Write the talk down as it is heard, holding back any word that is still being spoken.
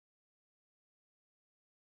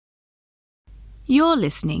You're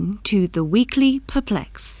listening to The Weekly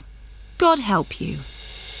Perplex. God help you.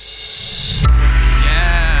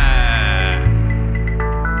 Yeah!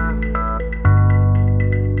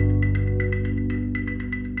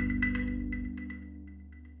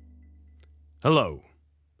 Hello,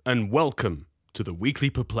 and welcome to The Weekly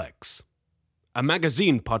Perplex, a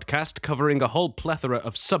magazine podcast covering a whole plethora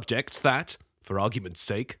of subjects that, for argument's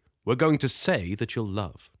sake, we're going to say that you'll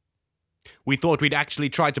love. We thought we'd actually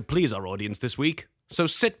try to please our audience this week, so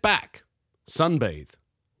sit back, sunbathe,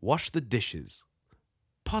 wash the dishes,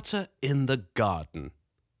 potter in the garden,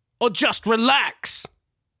 or just relax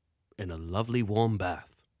in a lovely warm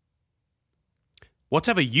bath.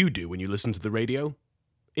 Whatever you do when you listen to the radio,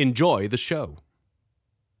 enjoy the show.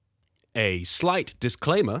 A slight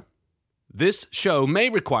disclaimer: this show may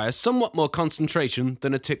require somewhat more concentration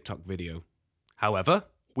than a TikTok video. However,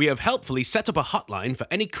 we have helpfully set up a hotline for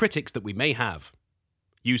any critics that we may have.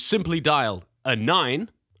 You simply dial a 9,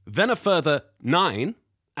 then a further 9,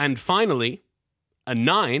 and finally, a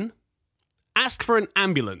 9. Ask for an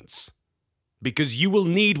ambulance, because you will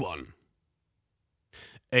need one.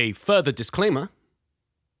 A further disclaimer: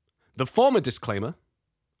 the former disclaimer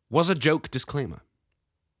was a joke disclaimer.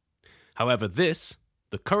 However, this,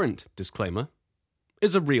 the current disclaimer,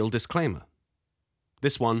 is a real disclaimer.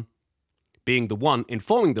 This one being the one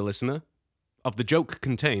informing the listener of the joke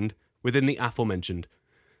contained within the aforementioned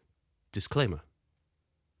disclaimer.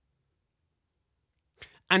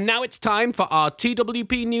 And now it's time for our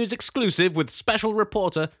TWP News exclusive with special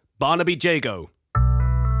reporter Barnaby Jago.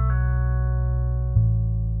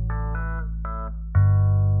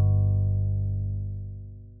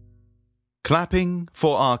 Clapping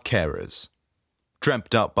for our carers.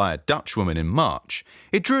 Dreamt up by a Dutch woman in March,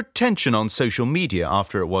 it drew attention on social media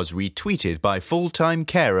after it was retweeted by full-time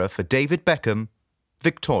carer for David Beckham,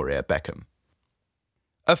 Victoria Beckham.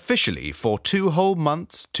 Officially, for 2 whole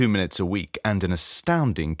months, 2 minutes a week, and an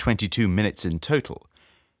astounding 22 minutes in total,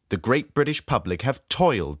 the great British public have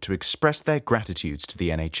toiled to express their gratitudes to the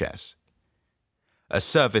NHS. A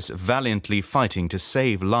service valiantly fighting to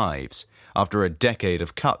save lives after a decade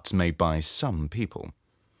of cuts made by some people.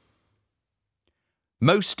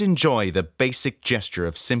 Most enjoy the basic gesture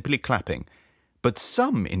of simply clapping, but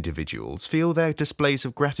some individuals feel their displays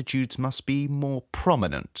of gratitude must be more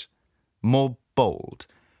prominent, more bold,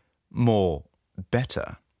 more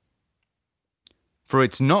better. For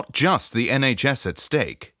it's not just the NHS at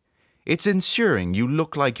stake. It's ensuring you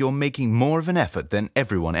look like you're making more of an effort than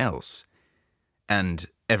everyone else, and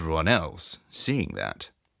everyone else seeing that.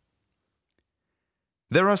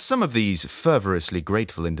 There are some of these fervorously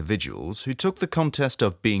grateful individuals who took the contest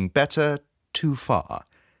of being better too far,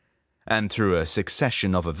 and through a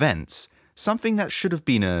succession of events, something that should have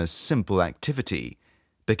been a simple activity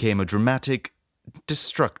became a dramatic,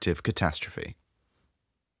 destructive catastrophe.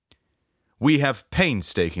 We have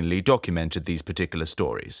painstakingly documented these particular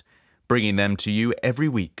stories, bringing them to you every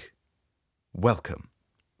week. Welcome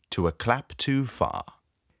to A Clap Too Far.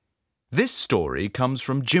 This story comes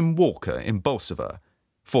from Jim Walker in Bolsover,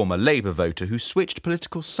 former Labour voter who switched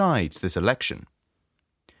political sides this election.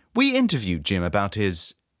 We interviewed Jim about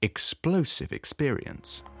his explosive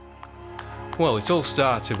experience. Well, it all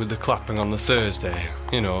started with the clapping on the Thursday,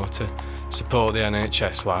 to support the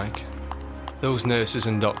NHS like. Those nurses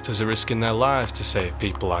and doctors are risking their lives to save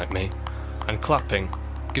people like me, and clapping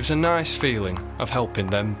gives a nice feeling of helping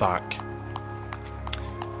them back.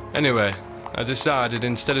 Anyway, I decided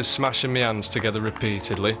instead of smashing my hands together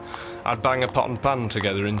repeatedly, I'd bang a pot and pan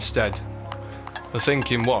together instead. The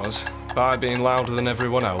thinking was, by being louder than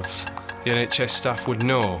everyone else, the NHS staff would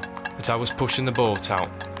know that I was pushing the boat out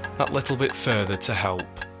that little bit further to help.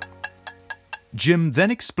 Jim then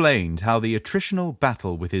explained how the attritional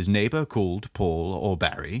battle with his neighbour called Paul or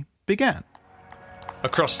Barry began.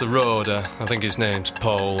 Across the road, I think his name's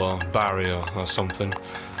Paul or Barry or something.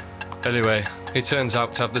 Anyway, he turns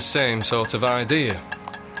out to have the same sort of idea,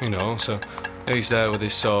 so he's there with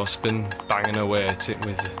his saucepan, banging away at it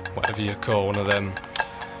with whatever you call one of them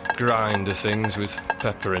grinder things with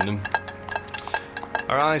pepper in them.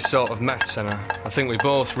 Our eyes sort of met, and I think we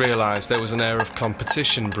both realised there was an air of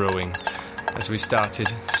competition brewing as we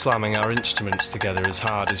started slamming our instruments together as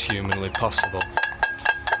hard as humanly possible.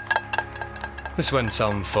 This went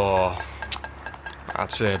on for,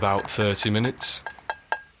 I'd say, about 30 minutes.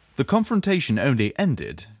 The confrontation only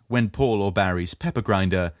ended when Paul or Barry's pepper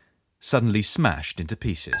grinder suddenly smashed into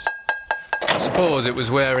pieces. I suppose it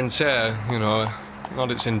was wear and tear,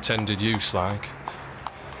 not its intended use, like.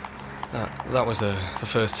 That was the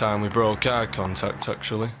first time we broke eye contact,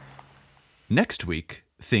 actually. Next week,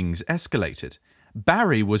 things escalated.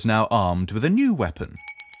 Barry was now armed with a new weapon.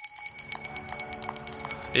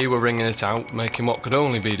 He were ringing it out, making what could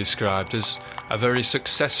only be described as a very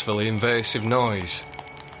successfully invasive noise.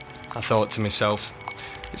 I thought to myself,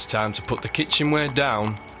 it's time to put the kitchenware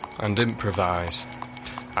down and improvise.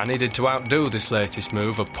 I needed to outdo this latest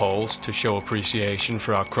move of Paul's to show appreciation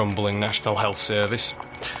for our crumbling National Health Service.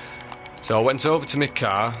 So I went over to my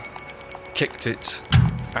car, kicked it,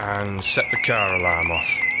 and set the car alarm off.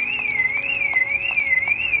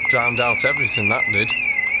 Drowned out everything, that did.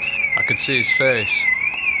 I could see his face.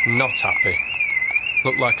 Not happy.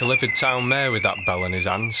 Looked like a livid town mayor with that bell in his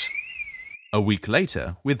hands. A week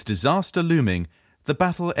later, with disaster looming, the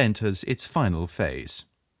battle enters its final phase.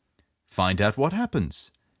 Find out what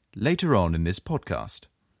happens later on in this podcast.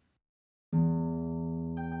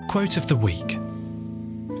 Quote of the week.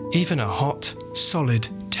 Even a hot, solid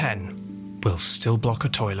 10 will still block a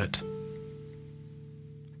toilet.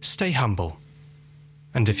 Stay humble.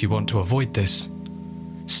 And if you want to avoid this,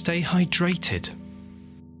 stay hydrated.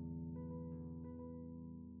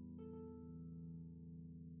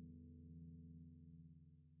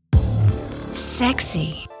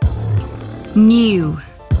 Sexy, new,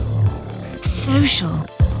 social,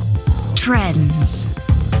 trends.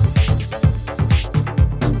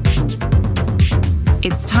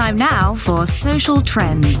 It's time now for social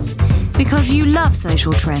trends, because you love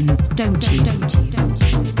social trends, don't you?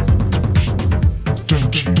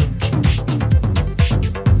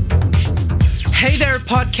 Hey there,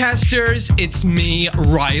 podcasters. It's me,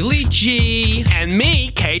 Rylie G. And me,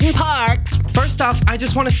 Kaden Parks. First off, I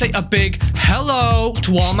just want to say a big hello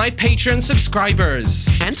to all my Patreon subscribers.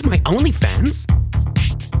 And to my OnlyFans.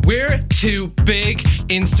 We're two big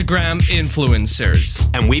Instagram influencers.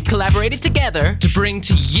 And we've collaborated together to bring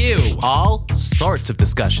to you all sorts of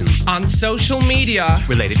discussions on social media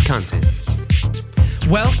related content.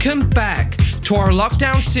 Welcome back to our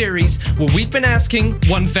lockdown series where we've been asking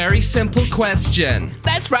one very simple question.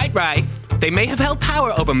 That's right. They may have held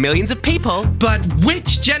power over millions of people, but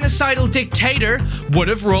which genocidal dictator would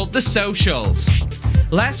have ruled the socials?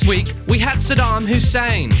 Last week, we had Saddam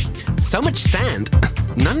Hussein. So much sand,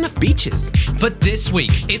 not enough beaches. But this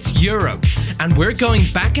week, it's Europe, and we're going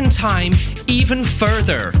back in time even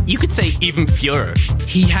further. You could say even further.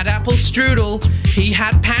 He had apple strudel, he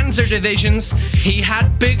had panzer divisions, he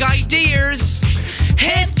had big ideas.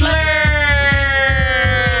 Hitler!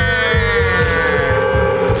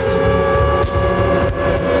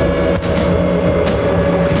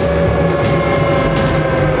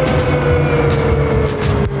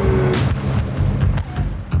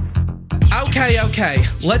 Okay,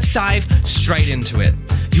 let's dive straight into it.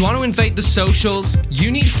 You want to invade the socials?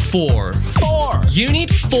 You need four. You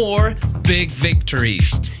need 4 big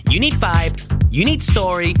victories. You need vibe, you need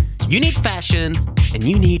story, you need fashion, and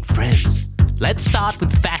you need friends. Let's start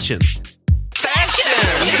with fashion.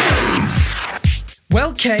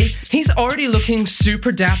 Well, Kay, he's already looking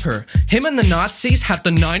super dapper. Him and the Nazis have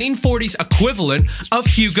the 1940s equivalent of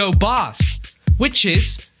Hugo Boss, which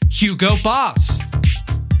is Hugo Boss.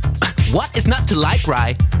 What is not to like,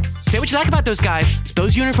 Rye? Say what you like about those guys.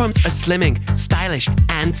 Those uniforms are slimming, stylish,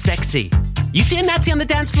 and sexy. You see a Nazi on the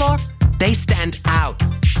dance floor? They stand out.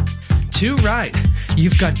 Too right.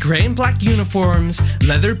 You've got grey and black uniforms,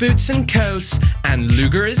 leather boots and coats, and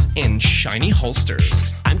Lugers in shiny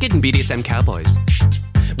holsters. I'm getting BDSM cowboys.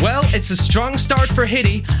 Well, it's a strong start for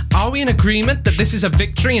Hitty. Are we in agreement that this is a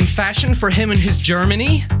victory in fashion for him and his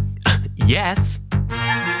Germany? Yes.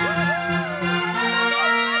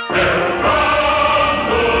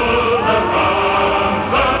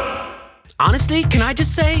 Honestly, can I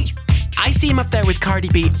just say, I see him up there with Cardi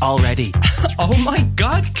B already. Oh my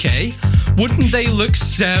god, Kay. Wouldn't they look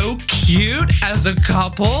so cute as a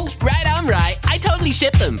couple? Right on, right. I totally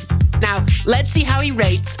ship them. Now, let's see how he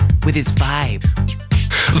rates with his vibe.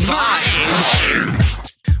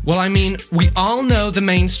 Well, I mean, we all know the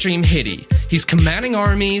mainstream Hitty. He's commanding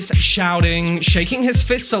armies, shouting, shaking his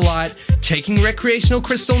fists a lot, taking recreational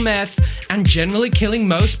crystal meth, and generally killing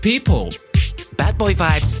most people. Bad boy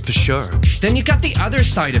vibes, for sure. Then you got the other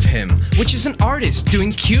side of him, which is an artist doing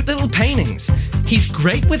cute little paintings. He's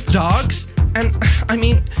great with dogs, and, I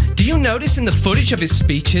mean, do you notice in the footage of his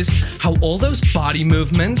speeches how all those body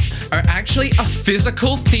movements are actually a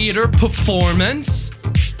physical theater performance?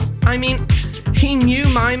 I mean, he knew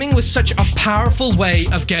miming was such a powerful way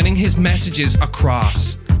of getting his messages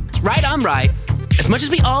across. Right on, right. As much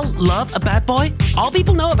as we all love a bad boy, all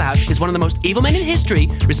people know about is one of the most evil men in history,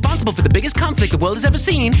 responsible for the biggest conflict the world has ever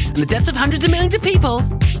seen, and the deaths of hundreds of millions of people.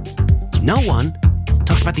 No one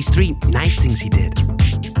talks about these 3 nice things he did.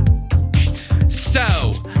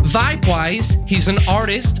 So, vibe-wise, he's an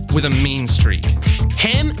artist with a mean streak.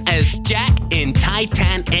 Him as Jack in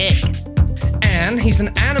Titanic. And he's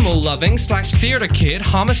an animal-loving / theatre kid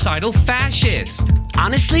homicidal fascist.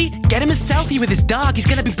 Honestly, get him a selfie with his dog. He's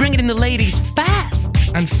gonna be bringing in the ladies fast.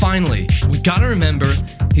 And finally, we gotta remember,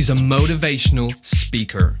 he's a motivational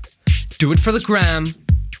speaker. Do it for the gram,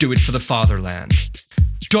 do it for the fatherland.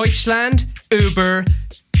 Deutschland, Uber,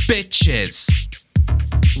 bitches.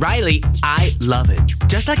 Rylie, I love it.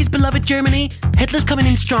 Just like his beloved Germany, Hitler's coming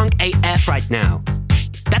in strong AF right now.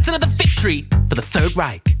 That's another victory for the Third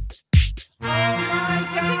Reich.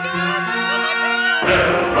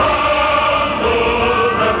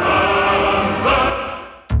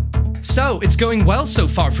 So, it's going well so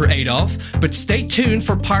far for Adolf, but stay tuned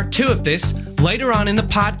for part 2 of this later on in the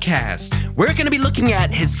podcast. We're going to be looking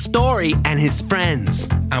at his story and his friends.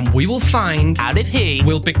 And we will find out if he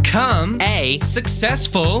will become a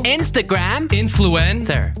successful Instagram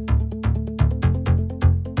influencer.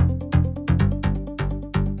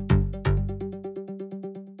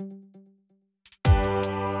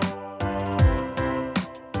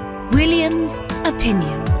 William's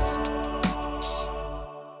Opinions.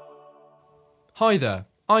 Hi there,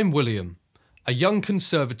 I'm William, a young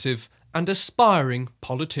conservative and aspiring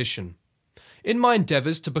politician. In my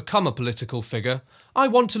endeavours to become a political figure, I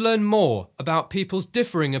want to learn more about people's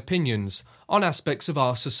differing opinions on aspects of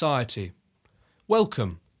our society.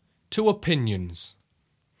 Welcome to Opinions.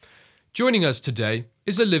 Joining us today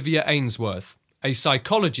is Olivia Ainsworth, a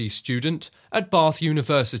psychology student at Bath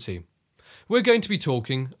University. We're going to be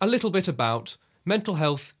talking a little bit about mental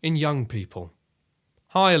health in young people.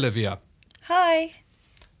 Hi, Olivia. Hi.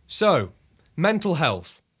 So, mental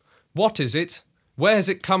health. What is it? Where has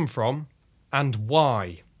it come from? And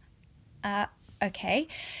why? Okay.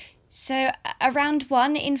 So, around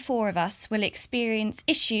 1 in 4 of us will experience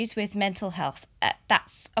issues with mental health.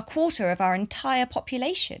 That's a quarter of our entire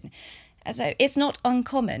population. So, it's not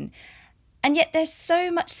uncommon. And yet there's so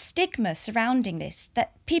much stigma surrounding this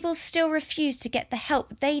that people still refuse to get the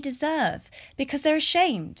help they deserve because they're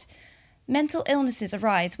ashamed. Mental illnesses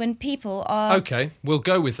arise when people are... OK, we'll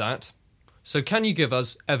go with that. So can you give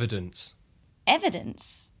us evidence?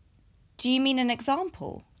 Evidence? Do you mean an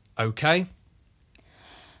example? OK.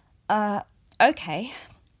 OK.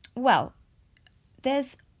 Well,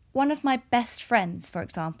 there's one of my best friends, for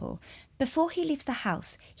example. Before he leaves the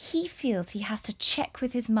house, he feels he has to check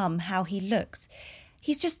with his mum how he looks.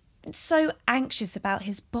 He's just so anxious about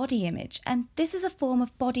his body image, and this is a form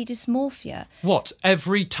of body dysmorphia. What,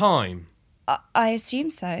 every time? I assume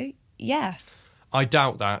so, yeah. I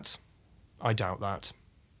doubt that.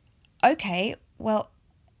 OK, well,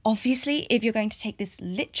 obviously, if you're going to take this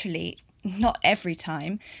literally, not every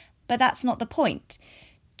time, but that's not the point.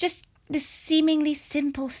 Just this seemingly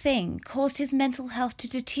simple thing caused his mental health to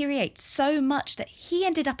deteriorate so much that he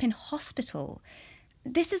ended up in hospital.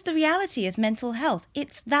 This is the reality of mental health.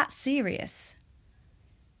 It's that serious.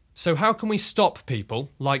 So how can we stop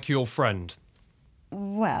people like your friend?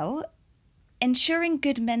 Well, ensuring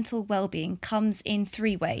good mental well-being comes in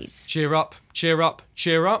 3 ways. Cheer up, cheer up,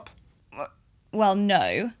 cheer up? Well,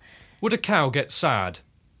 no. Would a cow get sad?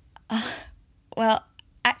 Well,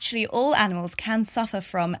 actually, all animals can suffer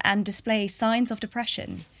from and display signs of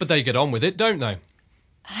depression. But they get on with it, don't they?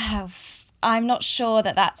 I'm not sure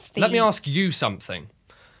that's the... Let me ask you something.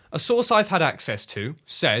 A source I've had access to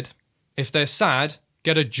said, if they're sad,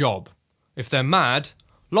 get a job. If they're mad,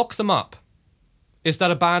 lock them up. Is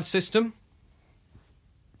that a bad system?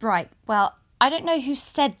 Right, well, I don't know who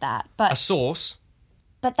said that, but... A source?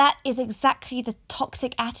 But that is exactly the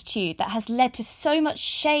toxic attitude that has led to so much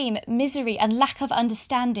shame, misery and lack of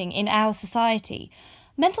understanding in our society.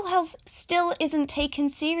 Mental health still isn't taken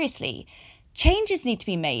seriously. Changes need to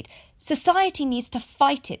be made. Society needs to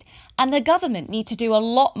fight it. And the government needs to do a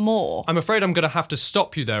lot more. I'm afraid I'm going to have to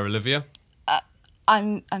stop you there, Olivia.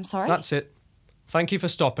 I'm sorry? That's it. Thank you for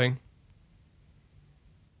stopping.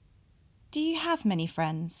 Do you have many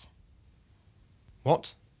friends?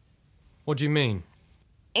 What? What do you mean?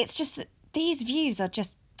 It's just that these views are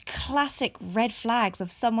just classic red flags of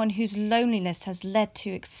someone whose loneliness has led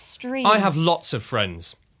to extreme... I have lots of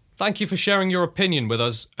friends. Thank you for sharing your opinion with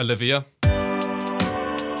us, Olivia.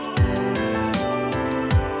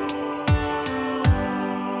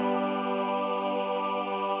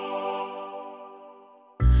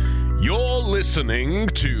 You're listening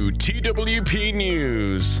to TWP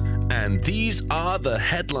News, and these are the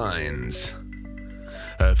headlines.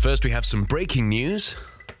 First, we have some breaking news.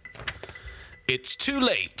 It's too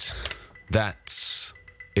late.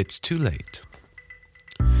 It's too late.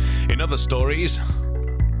 In other stories,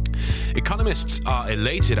 economists are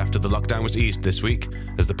elated after the lockdown was eased this week,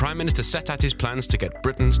 as the Prime Minister set out his plans to get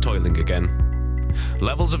Britons toiling again.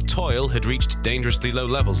 Levels of toil had reached dangerously low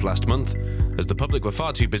levels last month, as the public were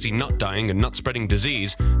far too busy not dying and not spreading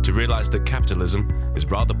disease to realise that capitalism is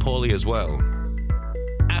rather poorly as well.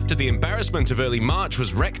 After the embarrassment of early March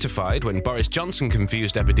was rectified when Boris Johnson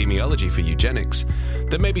confused epidemiology for eugenics,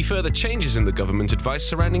 there may be further changes in the government advice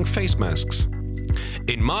surrounding face masks.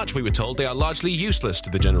 In March, we were told they are largely useless to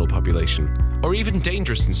the general population, or even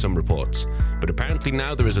dangerous in some reports, but apparently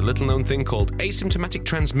now there is a little-known thing called asymptomatic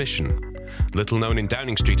transmission. Little known in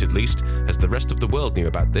Downing Street at least, as the rest of the world knew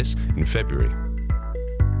about this in February.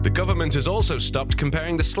 The government has also stopped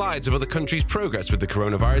comparing the slides of other countries' progress with the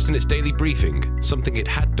coronavirus in its daily briefing, something it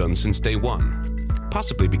had done since day one.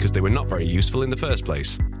 Possibly because they were not very useful in the first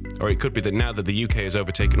place. Or it could be that now that the UK has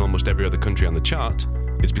overtaken almost every other country on the chart,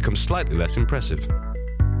 it's become slightly less impressive.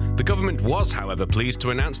 The government was, however, pleased to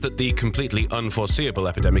announce that the completely unforeseeable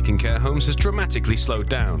epidemic in care homes has dramatically slowed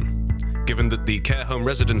down, given that the care home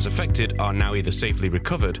residents affected are now either safely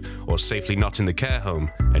recovered or safely not in the care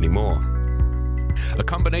home anymore. A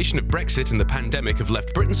combination of Brexit and the pandemic have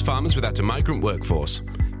left Britain's farmers without a migrant workforce,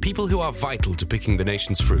 people who are vital to picking the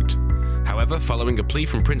nation's fruit. However, following a plea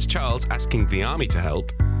from Prince Charles asking the army to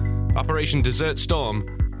help, Operation Desert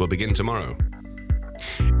Storm will begin tomorrow.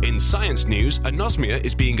 In science news, anosmia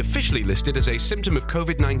is being officially listed as a symptom of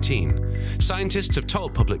COVID-19. Scientists have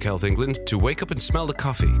told Public Health England to wake up and smell the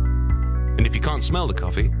coffee. And if you can't smell the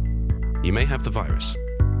coffee, you may have the virus.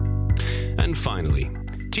 And finally,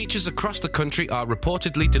 teachers across the country are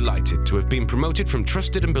reportedly delighted to have been promoted from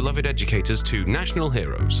trusted and beloved educators to national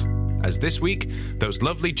heroes. As this week, those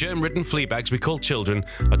lovely germ-ridden fleabags we call children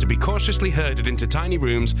are to be cautiously herded into tiny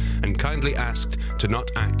rooms and kindly asked to not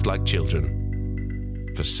act like children.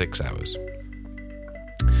 For 6 hours.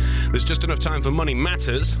 There's just enough time for Money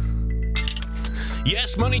Matters.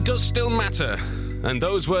 Yes, money does still matter. And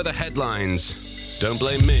those were the headlines. Don't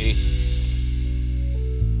blame me.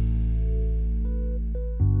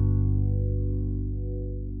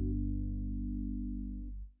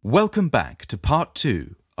 Welcome back to part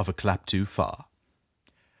 2 of A Clap Too Far.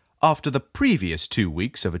 After the previous 2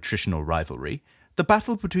 weeks of attritional rivalry, the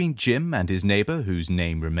battle between Jim and his neighbour, whose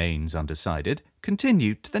name remains undecided,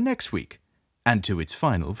 continued to the next week, and to its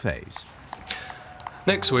final phase.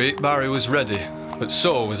 Next week, Barry was ready, but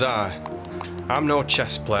so was I. I'm no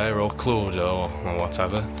chess player or Cluedo or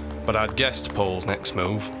whatever, but I'd guessed Paul's next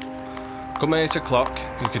move. Come 8 o'clock,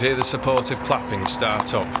 you could hear the supportive clapping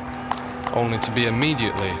start up, only to be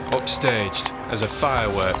immediately upstaged as a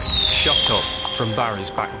firework shot up from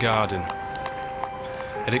Barry's back garden.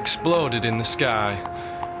 It exploded in the sky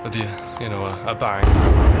with a bang.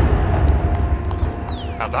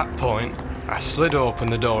 At that point, I slid open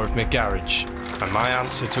the door of my garage, and my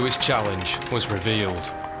answer to his challenge was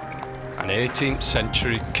revealed. An 18th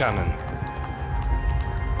century cannon.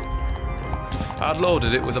 I'd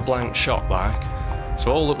loaded it with a blank shot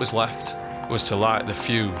so all that was left was to light the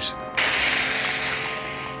fuse.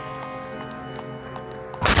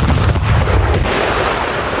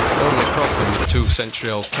 The only problem with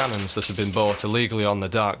 2-century-old cannons that have been bought illegally on the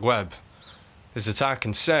dark web is that I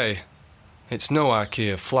can say it's no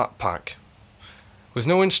IKEA flat pack. With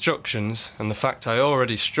no instructions, and the fact I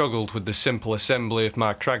already struggled with the simple assembly of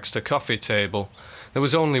my Cragster coffee table, there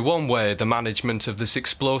was only one way the management of this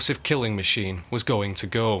explosive killing machine was going to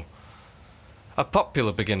go. A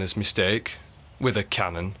popular beginner's mistake, with a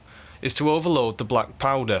cannon, is to overload the black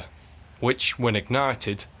powder, which, when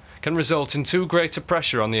ignited, can result in too great a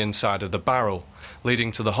pressure on the inside of the barrel,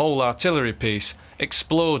 leading to the whole artillery piece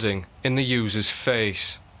exploding in the user's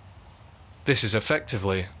face. This is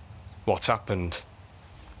effectively what happened.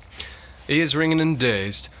 Ears ringing and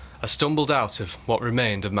dazed, I stumbled out of what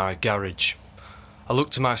remained of my garage. I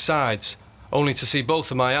looked to my sides, only to see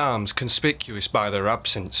both of my arms conspicuous by their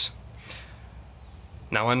absence.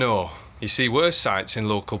 Now I know, you see worse sights in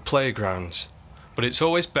local playgrounds, but it's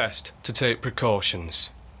always best to take precautions,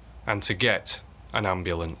 and to get an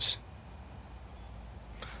ambulance.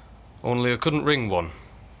 Only I couldn't ring one.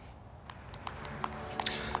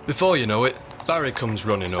 Before you know it, Barry comes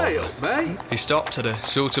running over. Hey up, mate. He stopped at a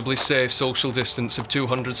suitably safe social distance of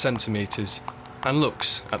 200 centimetres and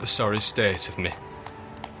looks at the sorry state of me.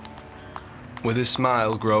 With a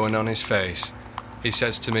smile growing on his face, he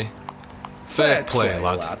says to me, Fair play,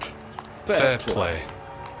 lad. Fair play.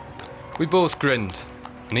 We both grinned,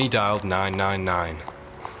 and he dialed 999.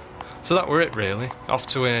 So that were it, really. Off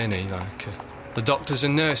to A&E, The doctors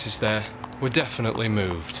and nurses there were definitely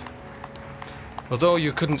moved. Although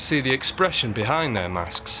you couldn't see the expression behind their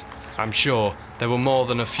masks, I'm sure there were more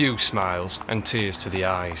than a few smiles and tears to the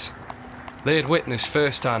eyes. They had witnessed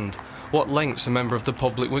firsthand what lengths a member of the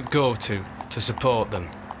public would go to support them,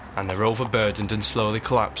 and their overburdened and slowly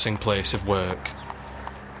collapsing place of work.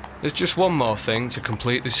 There's just one more thing to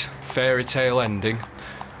complete this fairy tale ending.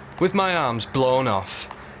 With my arms blown off,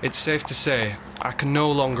 it's safe to say I can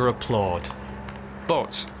no longer applaud.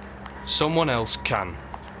 But someone else can.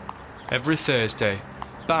 Every Thursday,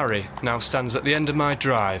 Barry now stands at the end of my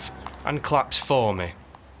drive and claps for me.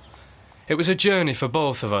 It was a journey for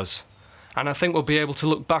both of us, and I think we'll be able to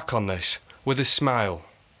look back on this with a smile,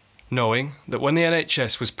 knowing that when the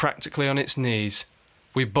NHS was practically on its knees,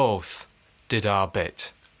 we both did our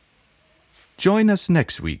bit. Join us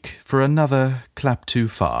next week for another Clap Too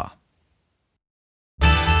Far.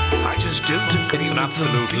 I just don't agree. It's an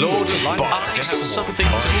absolute load of bollocks. I have something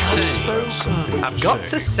to say. I've got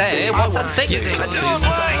to say what I'm thinking.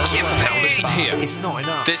 Now listen here. It's not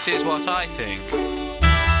enough. This is what I think.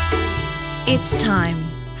 It's time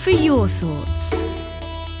for your thoughts.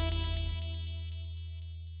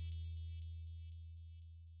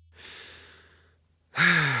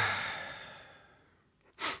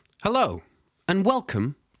 Hello, and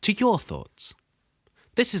welcome to Your Thoughts.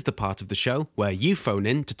 This is the part of the show where you phone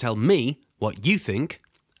in to tell me what you think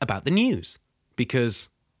about the news. Because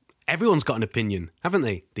everyone's got an opinion, haven't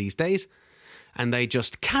they, these days? And they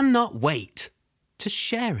just cannot wait to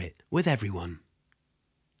share it with everyone.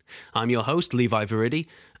 I'm your host, Levi Viridi,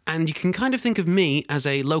 and you can kind of think of me as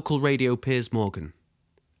a local radio Piers Morgan.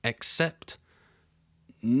 Except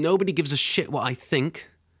nobody gives a shit what I think,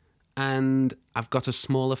 and I've got a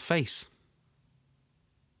smaller face.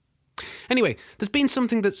 Anyway, there's been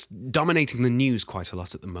something that's dominating the news quite a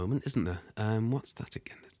lot at the moment, isn't there? What's that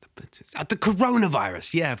again? The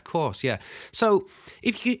coronavirus. Yeah, of course, yeah. So,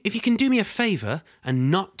 if you can do me a favour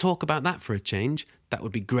and not talk about that for a change, that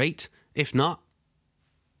would be great. If not,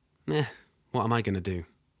 what am I going to do?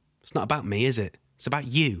 It's not about me, is it? It's about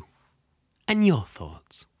you and your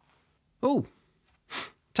thoughts. Oh,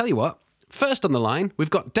 tell you what. First on the line, we've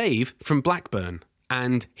got Dave from Blackburn,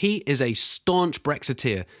 and he is a staunch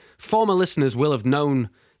Brexiteer. Former listeners will have known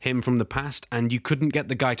him from the past, and you couldn't get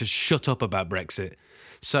the guy to shut up about Brexit.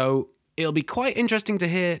 So it'll be quite interesting to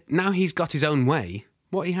hear, now he's got his own way,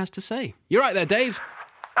 what he has to say. You're right there, Dave.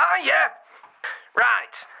 Yeah.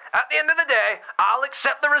 Right. At the end of the day, I'll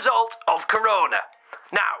accept the result of Corona.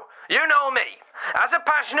 Now, you know me. As a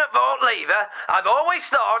passionate vote leaver, I've always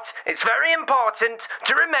thought it's very important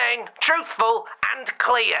to remain truthful and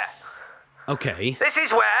clear. Okay. This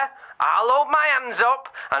is where I'll hold my hands up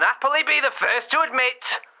and happily be the first to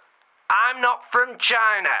admit I'm not from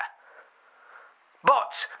China.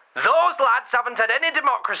 But those lads haven't had any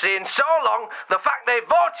democracy in so long, the fact they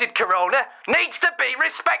voted Corona needs to be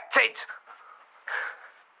respected.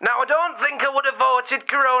 Now, I don't think I would have voted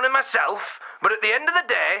Corona myself, but at the end of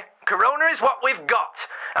the day, Corona is what we've got,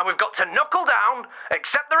 and we've got to knuckle down,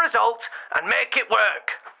 accept the result, and make it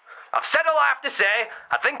work. I've said all I have to say.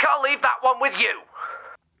 I think I'll leave that one with you.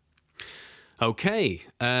 Okay,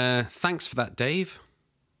 thanks for that, Dave.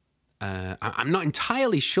 I'm not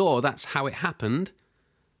entirely sure that's how it happened,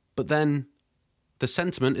 but then the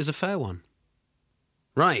sentiment is a fair one.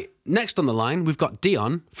 Right, next on the line, we've got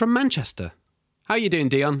Dion from Manchester. How are you doing,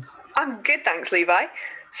 Dion? I'm good, thanks, Levi.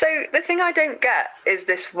 So the thing I don't get is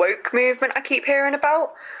this woke movement I keep hearing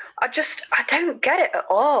about. I don't get it at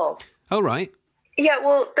all. Oh, right. Yeah,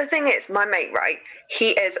 well, the thing is, my mate, right, he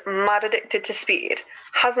is mad addicted to speed,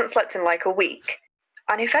 hasn't slept in like a week,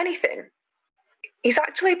 and if anything, he's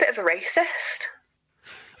actually a bit of a racist.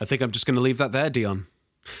 I think I'm just going to leave that there, Dion.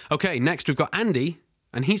 Okay, next we've got Andy,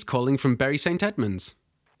 and he's calling from Bury St Edmunds.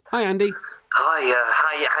 Hi, Andy. Hi,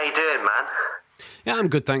 how you doing, man? Yeah, I'm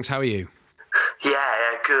good, thanks. How are you? Yeah,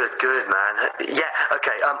 good, man. Yeah,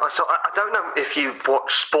 okay, so I don't know if you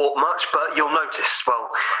watch sport much, but you'll notice, well,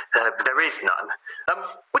 there is none.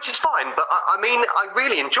 Which is fine, but I mean, I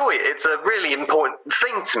really enjoy it. It's a really important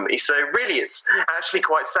thing to me, so really it's actually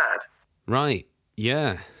quite sad. Right,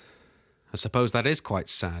 yeah. I suppose that is quite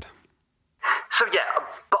sad. So yeah,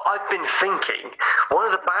 but I've been thinking, one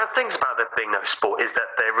of the bad things about there being no sport is that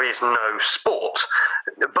there is no sport.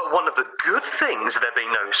 But one of the good things of there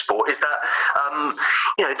being no sport is that,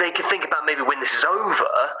 they can think about maybe when this is over,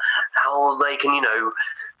 how they can,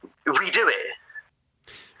 redo it.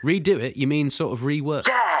 Redo it? You mean sort of rework?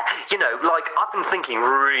 Yeah, I've been thinking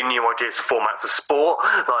really new ideas for formats of sport.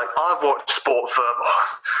 Like, I've watched sport for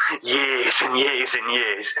years and years and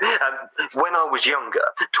years. When I was younger,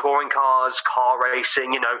 touring cars, car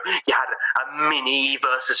racing, you had a Mini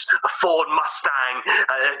versus a Ford Mustang,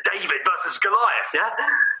 David versus Goliath, yeah?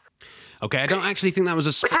 Okay, I don't actually think that was a...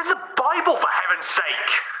 It's in the Bible, for heaven's sake!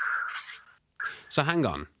 So hang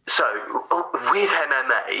on. So, with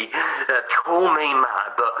MMA, call me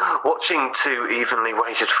mad, but watching two evenly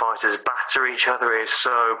weighted fighters batter each other is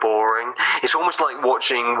so boring. It's almost like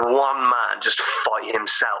watching one man just fight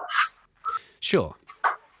himself. Sure.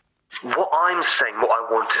 What I'm saying, what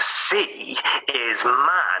I want to see, is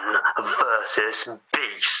man versus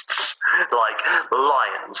beasts. Like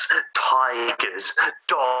lions, tigers,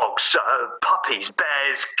 dogs, puppies,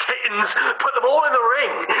 bears, kittens. Put them all in the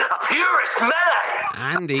ring. A purist melee.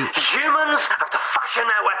 Andy. Humans have to fashion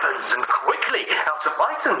their weapons, and quickly, out of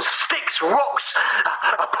items, sticks, rocks,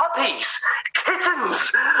 puppies,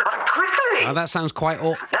 kittens, and quickly. Oh, that sounds quite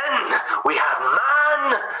Then we have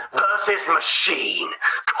man versus machine.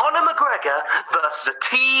 Conor McGregor versus a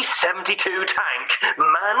T-72 tank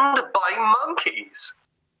manned by monkeys.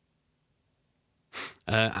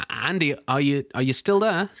 Andy, are you still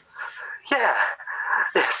there? Yeah,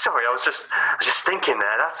 sorry, I was just thinking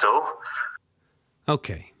there, that's all.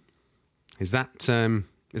 Okay. Is that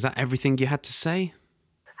everything you had to say?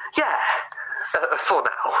 Yeah, for now.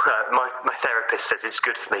 My therapist says it's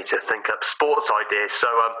good for me to think up sports ideas, so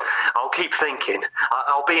I'll keep thinking.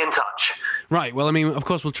 I'll be in touch. Right, well, I mean, of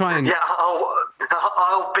course, we'll try and... Yeah,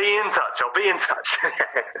 I'll be in touch. I'll be in touch.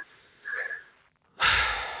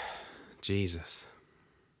 Jesus.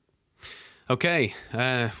 Okay,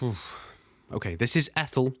 okay, this is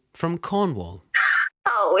Ethel from Cornwall.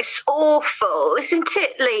 Oh, it's awful, isn't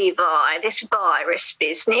it, Levi, this virus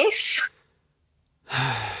business?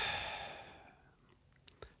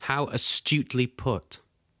 How astutely put,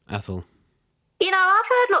 Ethel. You know, I've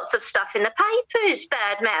heard lots of stuff in the papers,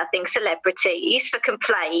 bad-mouthing celebrities for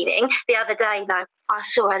complaining. The other day, though, I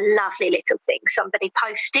saw a lovely little thing somebody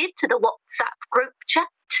posted to the WhatsApp group chat.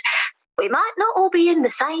 We might not all be in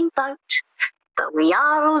the same boat, but we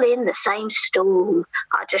are all in the same storm.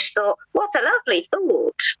 I just thought, what a lovely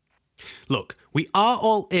thought. Look, we are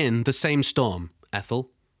all in the same storm,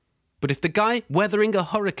 Ethel. But if the guy weathering a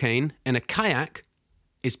hurricane in a kayak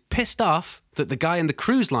is pissed off that the guy in the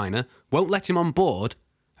cruise liner won't let him on board,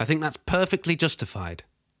 I think that's perfectly justified.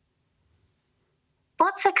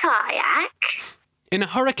 What's a kayak? In a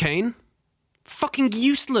hurricane? Fucking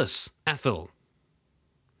useless, Ethel.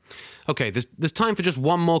 Okay, there's time for just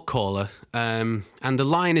one more caller, and the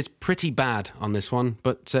line is pretty bad on this one,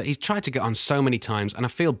 but he's tried to get on so many times, and I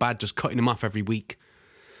feel bad just cutting him off every week.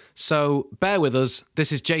 So, bear with us.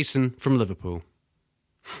 This is Jason from Liverpool.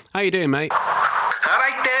 How you doing, mate? All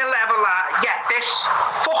right there, leveler. Yeah, this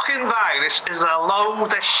fucking virus is a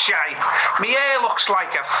load of shite. My hair looks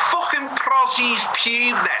like a fucking prossy's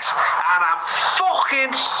pube nest, and I'm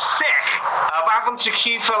fucking sick of having to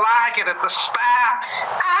queue for lager at the spa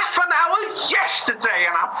half an hour yesterday,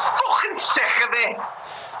 and I'm fucking sick of it.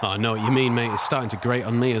 Oh, I know what you mean, mate. It's starting to grate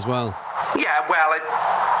on me as well. Yeah, well,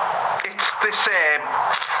 it's this,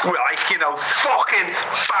 fucking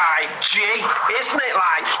 5G, isn't it?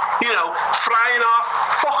 Like, frying our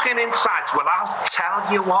fucking insides. Well, I'll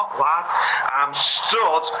tell you what, lad, I'm stood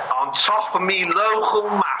on top of me local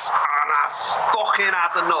mast, and I've fucking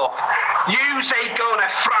had enough. Yous ain't gonna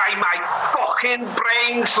fry my fucking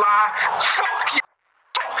brains, lad. Fuck you,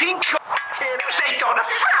 fucking cockhead. Yous ain't gonna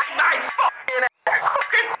fry my fucking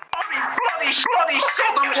bloody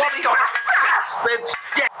southern bloody bastards.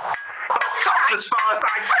 Yeah, as far as I...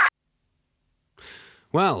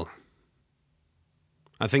 Well,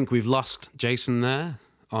 I think we've lost Jason there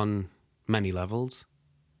on many levels.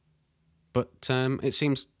 But it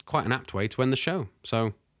seems quite an apt way to end the show.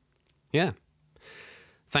 So, yeah.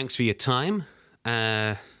 Thanks for your time.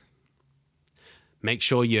 Make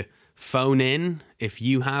sure you phone in if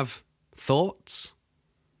you have thoughts.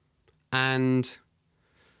 And...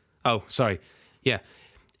 oh, sorry. Yeah.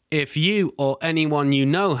 If you or anyone you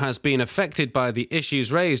know has been affected by the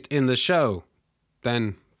issues raised in the show,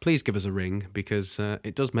 then please give us a ring, because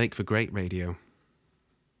it does make for great radio.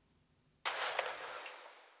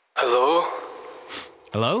 Hello?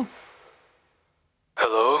 Hello?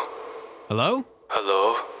 Hello? Hello?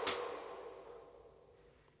 Hello?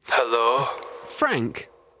 Hello? Frank?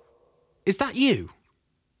 Is that you?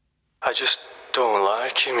 I just don't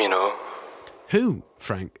like him, Who,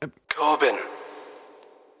 Frank? Corbin.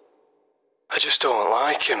 I just don't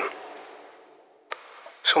like him.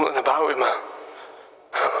 Something about him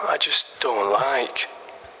I just don't like.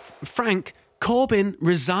 Frank, Corbin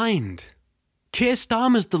resigned. Keir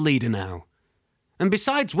Starmer's the leader now. And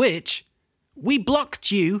besides which, we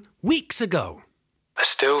blocked you weeks ago. I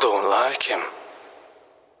still don't like him.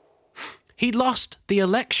 He lost the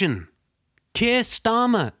election. Keir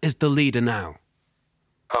Starmer is the leader now.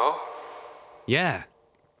 Oh? Yeah.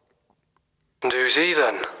 And who's he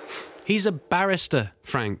then? He's a barrister,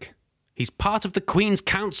 Frank. He's part of the Queen's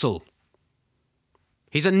Council.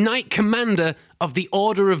 He's a Knight Commander of the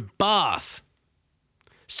Order of Bath.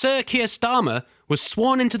 Sir Keir Starmer was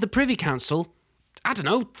sworn into the Privy Council,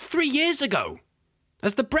 3 years ago,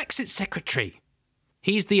 as the Brexit Secretary.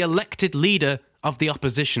 He's the elected leader of the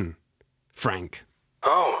opposition, Frank.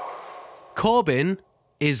 Oh. Corbyn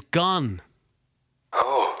is gone.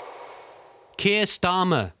 Oh. Keir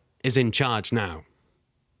Starmer is in charge now.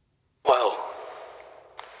 Well.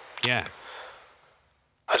 Yeah.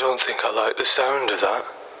 I don't think I like the sound of that.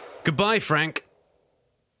 Goodbye, Frank.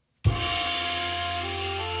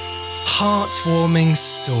 Heartwarming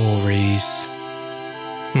stories.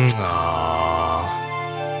 Aww.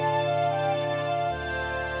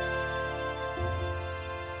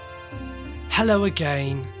 Hello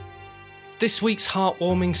again. This week's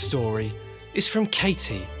heartwarming story is from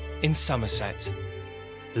Katie in Somerset.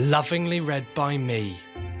 Lovingly read by me,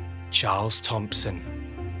 Charles Thompson.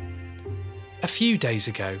 A few days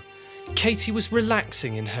ago, Katie was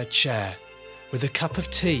relaxing in her chair with a cup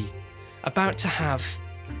of tea, about to have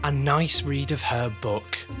a nice read of her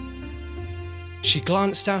book. She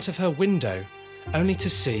glanced out of her window, only to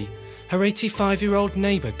see her 85-year-old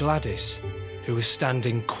neighbour Gladys, who was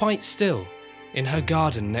standing quite still in her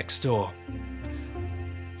garden next door.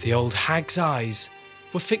 The old hag's eyes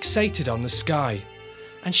were fixated on the sky,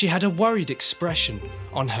 and she had a worried expression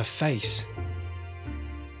on her face.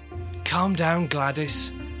 Calm down,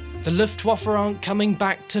 Gladys. The Luftwaffe aren't coming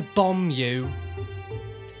back to bomb you.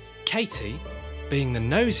 Katie, being the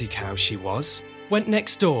nosy cow she was, went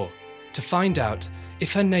next door to find out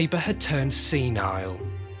if her neighbour had turned senile.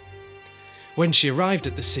 When she arrived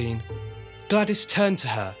at the scene, Gladys turned to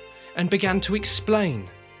her and began to explain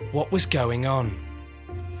what was going on.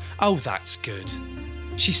 Oh, that's good.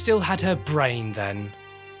 She still had her brain then.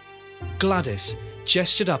 Gladys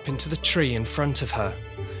gestured up into the tree in front of her,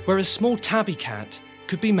 where a small tabby cat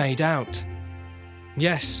could be made out.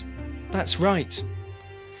 Yes, that's right.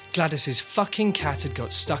 Gladys's fucking cat had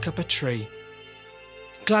got stuck up a tree.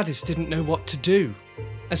 Gladys didn't know what to do,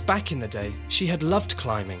 as back in the day she had loved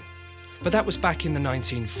climbing, but that was back in the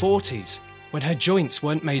 1940s, when her joints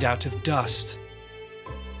weren't made out of dust.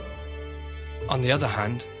 On the other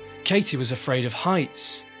hand, Katie was afraid of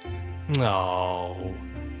heights. Oh,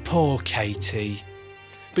 poor Katie.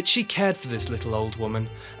 But she cared for this little old woman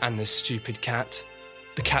and this stupid cat.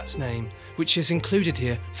 The cat's name, which is included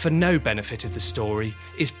here for no benefit of the story,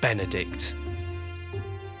 is Benedict.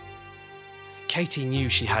 Katie knew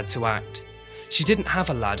she had to act. She didn't have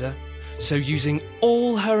a ladder, so using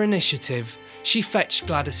all her initiative, she fetched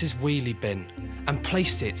Gladys's wheelie bin and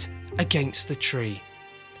placed it against the tree,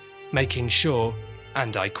 making sure,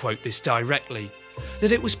 and I quote this directly,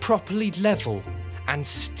 that it was properly level and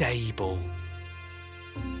stable.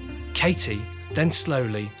 Katie then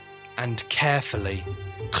slowly and carefully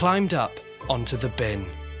climbed up onto the bin.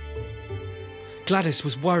 Gladys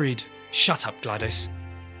was worried. Shut up, Gladys.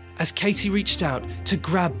 As Katie reached out to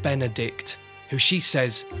grab Benedict, who she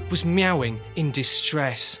says was meowing in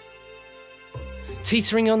distress.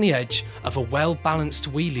 Teetering on the edge of a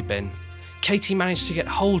well-balanced wheelie bin, Katie managed to get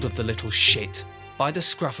hold of the little shit by the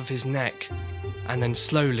scruff of his neck, and then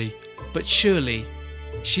slowly but surely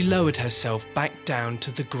she lowered herself back down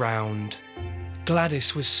to the ground.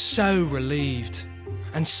 Gladys was so relieved,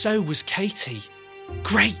 and so was Katie.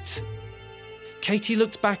 Great! Katie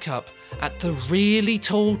looked back up at the really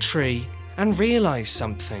tall tree and realised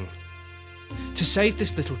something. To save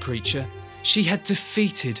this little creature, she had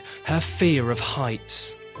defeated her fear of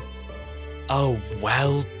heights. Oh,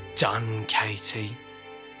 well done, Katie.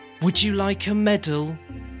 Would you like a medal?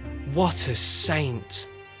 What a saint.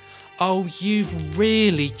 Oh, you've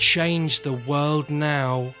really changed the world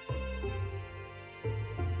now.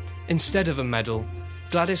 Instead of a medal,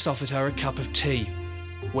 Gladys offered her a cup of tea,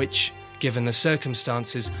 which, given the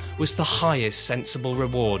circumstances, was the highest sensible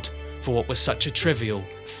reward for what was such a trivial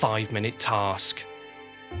 5-minute task.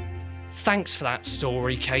 Thanks for that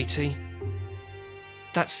story, Katie.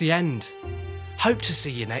 That's the end. Hope to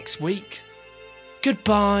see you next week.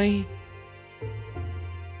 Goodbye.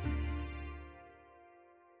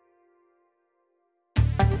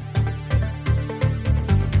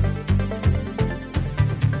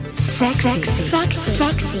 Sexy. Social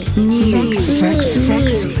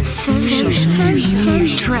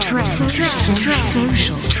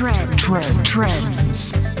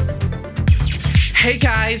trends. Hey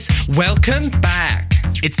guys, welcome back.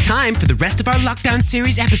 It's time for the rest of our lockdown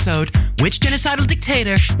series episode, Which Genocidal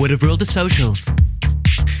Dictator Would Have Ruled the Socials?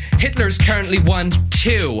 Hitler's currently won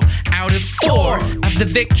 2 out of 4 of the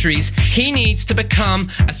victories he needs to become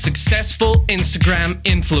a successful Instagram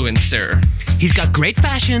influencer. He's got great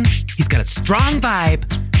fashion, he's got a strong vibe.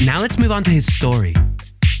 Now let's move on to his story.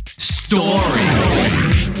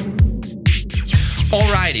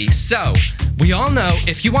 Alrighty, so we all know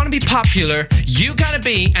if you want to be popular, you gotta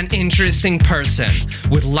be an interesting person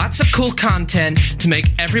with lots of cool content to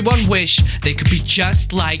make everyone wish they could be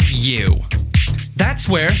just like you. That's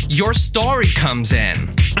where your story comes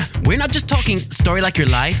in. We're not just talking story like your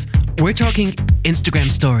life, we're talking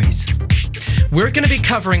Instagram stories. We're gonna be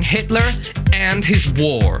covering Hitler and his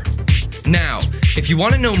war. Now, if you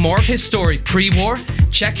want to know more of his story pre-war,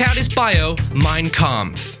 check out his bio, Mein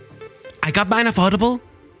Kampf. I got mine off Audible.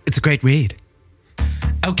 It's a great read.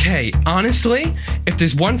 Okay, honestly, if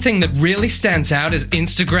there's one thing that really stands out as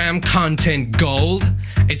Instagram content gold,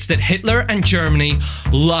 it's that Hitler and Germany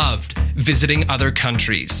loved visiting other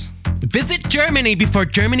countries. Visit Germany before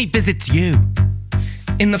Germany visits you.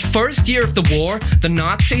 In the first year of the war, the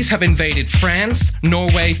Nazis have invaded France,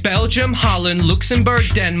 Norway, Belgium, Holland, Luxembourg,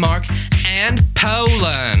 Denmark, and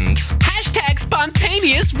Poland. Hashtag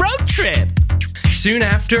spontaneous road trip. Soon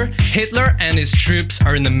after, Hitler and his troops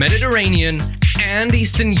are in the Mediterranean and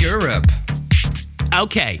Eastern Europe.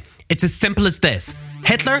 Okay, it's as simple as this.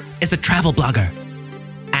 Hitler is a travel blogger.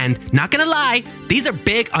 And not gonna lie, these are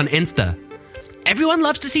big on Insta. Everyone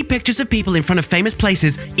loves to see pictures of people in front of famous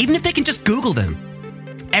places, even if they can just Google them.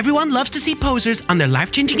 Everyone loves to see posers on their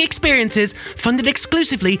life-changing experiences funded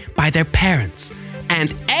exclusively by their parents.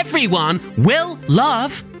 And everyone will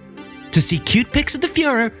love to see cute pics of the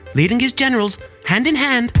Führer leading his generals hand in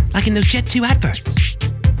hand like in those Jet 2 adverts.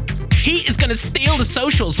 He is gonna steal the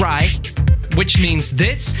socials, right? Which means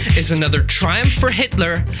this is another triumph for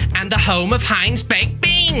Hitler and the home of Heinz baked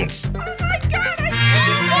beans. Oh my God!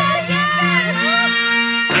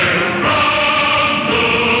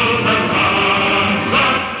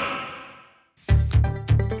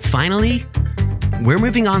 Finally, we're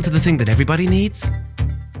moving on to the thing that everybody needs.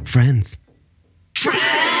 Friends.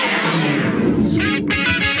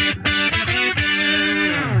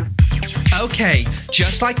 Okay,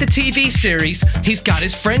 just like the TV series, he's got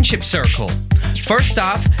his friendship circle. First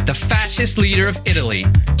off, the fascist leader of Italy,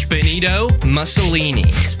 Benito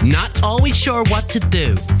Mussolini. Not always sure what to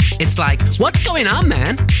do. It's like, what's going on,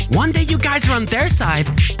 man? One day you guys are on their side,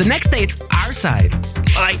 the next day it's our side.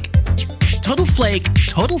 Like, total flake,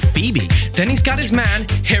 total Phoebe. Then he's got his man,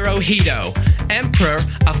 Hirohito, Emperor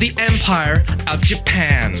of the Empire of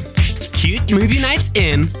Japan. Cute movie nights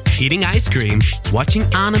in, eating ice cream, watching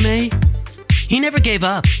anime. He never gave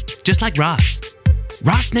up, just like Ross.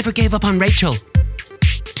 Ross never gave up on Rachel. 2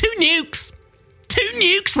 nukes! 2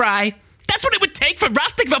 nukes, Rye! That's what it would take for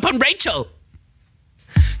Ross to give up on Rachel!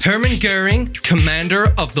 Hermann Goering,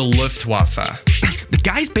 commander of the Luftwaffe. The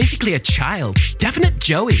guy's basically a child. Definite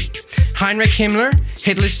Joey. Heinrich Himmler,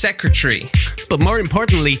 Hitler's secretary. But more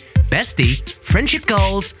importantly, bestie, friendship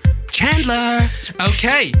goals, Chandler.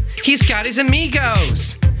 Okay, he's got his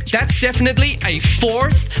amigos. That's definitely a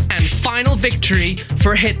 4th and final victory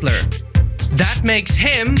for Hitler. That makes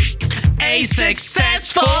him a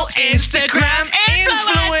successful Instagram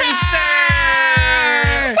influencer!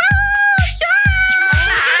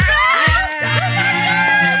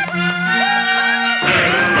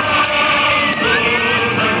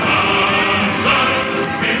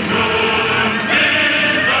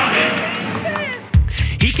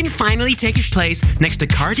 He can finally take his place next to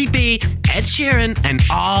Cardi B, Ed Sheeran, and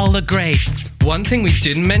all the greats. One thing we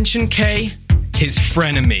didn't mention, Kay, his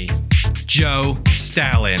frenemy, Joe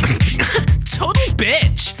Stalin. Total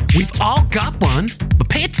bitch. We've all got one, but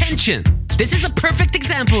pay attention. This is a perfect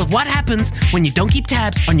example of what happens when you don't keep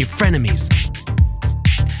tabs on your frenemies.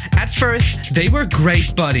 At first, they were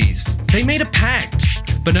great buddies. They made a pact.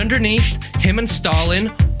 But underneath, him and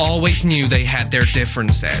Stalin always knew they had their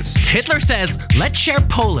differences. Hitler says, let's share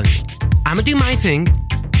Poland. I'ma do my thing,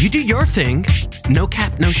 you do your thing, no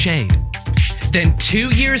cap, no shade. Then 2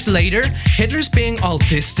 years later, Hitler's being all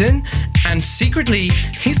distant, and secretly,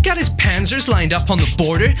 he's got his panzers lined up on the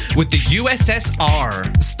border with the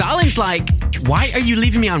USSR. Stalin's like, why are you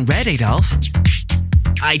leaving me on red, Adolf?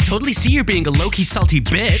 I totally see you're being a low-key salty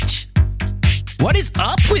bitch. What is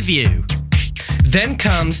up with you? Then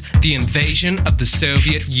comes the invasion of the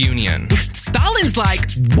Soviet Union. Stalin's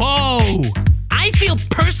like, whoa, I feel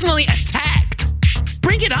personally attacked.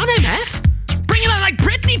 Bring it on, MF. Bring it on like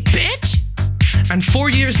Britney, bitch. And 4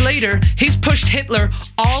 years later, he's pushed Hitler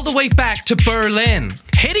all the way back to Berlin.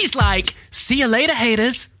 Hitty's like, see you later,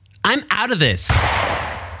 haters. I'm out of this.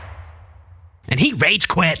 And he rage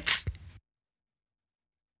quits.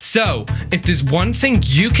 So, if there's one thing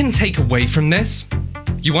you can take away from this,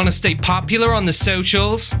 you want to stay popular on the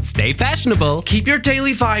socials, Stay fashionable. keep your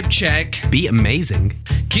daily vibe check, Be amazing.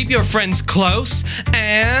 keep your friends close,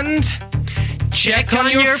 and check on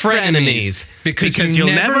your frenemies. Because you'll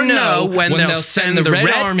never know when they'll send the Red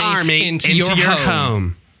Army into your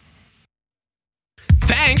home.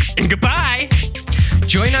 Thanks and goodbye.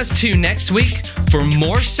 Join us too next week for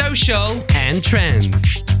more social And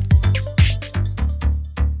trends.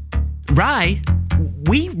 Rye,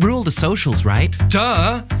 we rule the socials, right?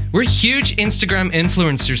 Duh! We're huge Instagram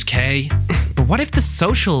influencers, Kay. But what if the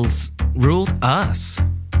socials ruled us?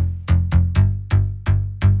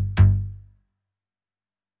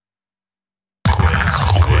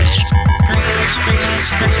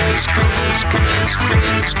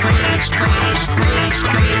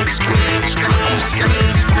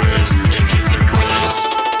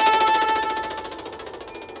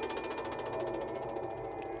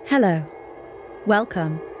 Hello.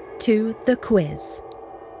 Welcome to The Quiz.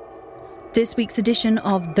 This week's edition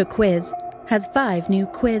of The Quiz has 5 new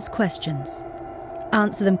quiz questions.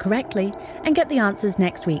 Answer them correctly and get the answers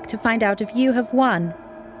next week to find out if you have won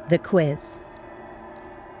the quiz.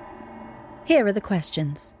 Here are the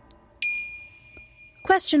questions.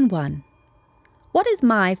 Question 1. What is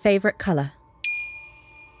my favourite colour?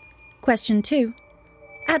 Question 2.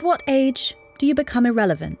 At what age do you become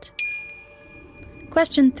irrelevant?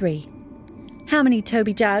 Question 3. How many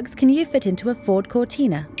Toby Jags can you fit into a Ford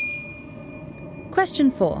Cortina? Question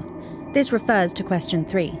 4. This refers to question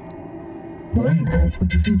 3. Why on earth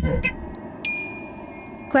would you do that?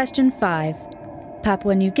 Question 5.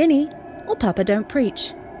 Papua New Guinea or Papa Don't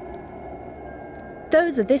Preach?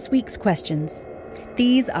 Those are this week's questions.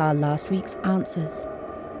 These are last week's answers.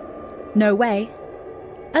 No Way,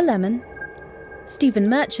 a lemon, Stephen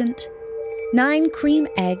Merchant, 9 cream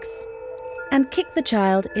eggs, and kick the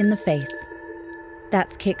child in the face.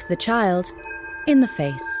 That's kick the child in the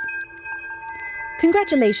face.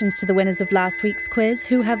 Congratulations to the winners of last week's quiz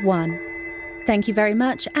who have won. Thank you very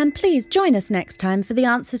much, and please join us next time for the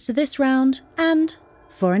answers to this round and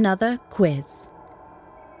for another quiz.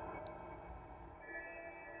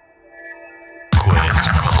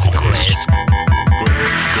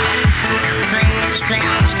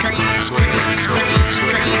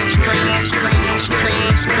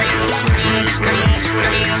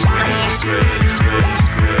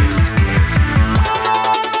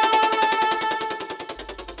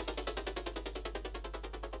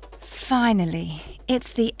 Finally,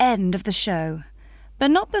 it's the end of the show.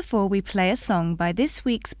 But not before we play a song by this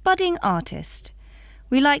week's budding artist.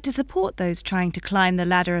 We like to support those trying to climb the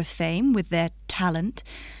ladder of fame with their talent,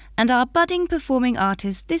 and our budding performing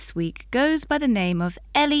artist this week goes by the name of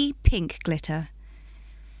Ellie PinkGlitter.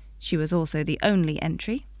 She was also the only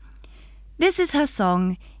entry. This is her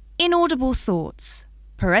song, Inaudible Thoughts,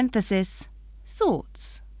 parenthesis,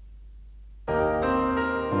 thoughts.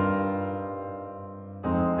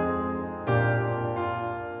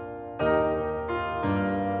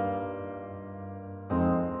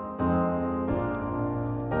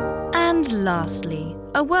 And lastly,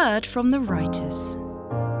 a word from the writers.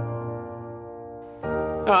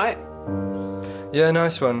 Alright. Yeah,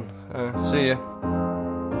 nice one. See ya.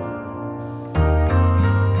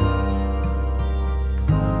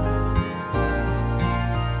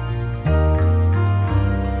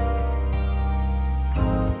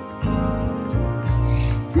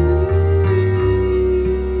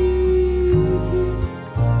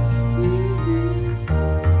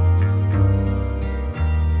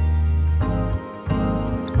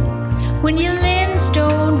 When your limbs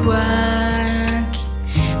don't work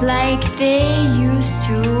like they used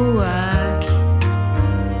to work,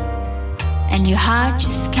 and your heart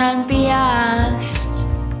just can't be asked,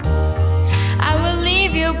 I will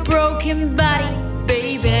leave your broken body,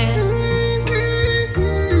 baby.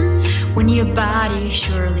 When your body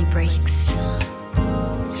surely breaks,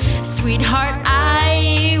 sweetheart,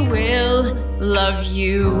 I will love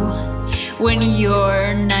you when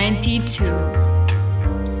you're 92.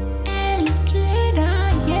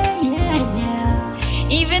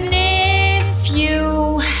 Even if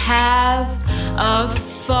you have a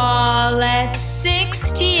fall at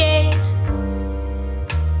 68.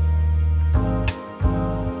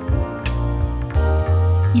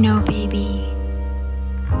 You know, baby,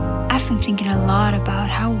 I've been thinking a lot about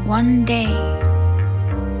how one day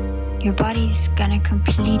your body's gonna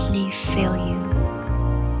completely fail you.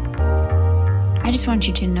 I just want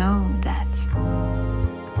you to know that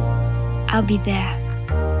I'll be there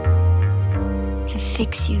to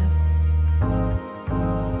fix you.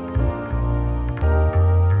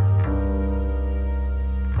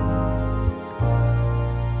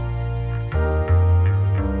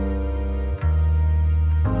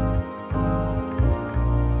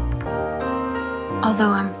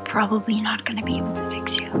 Although I'm probably not going to be able to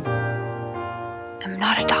fix you. I'm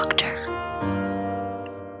not a doctor.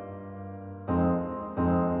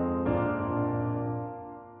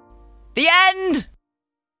 The end!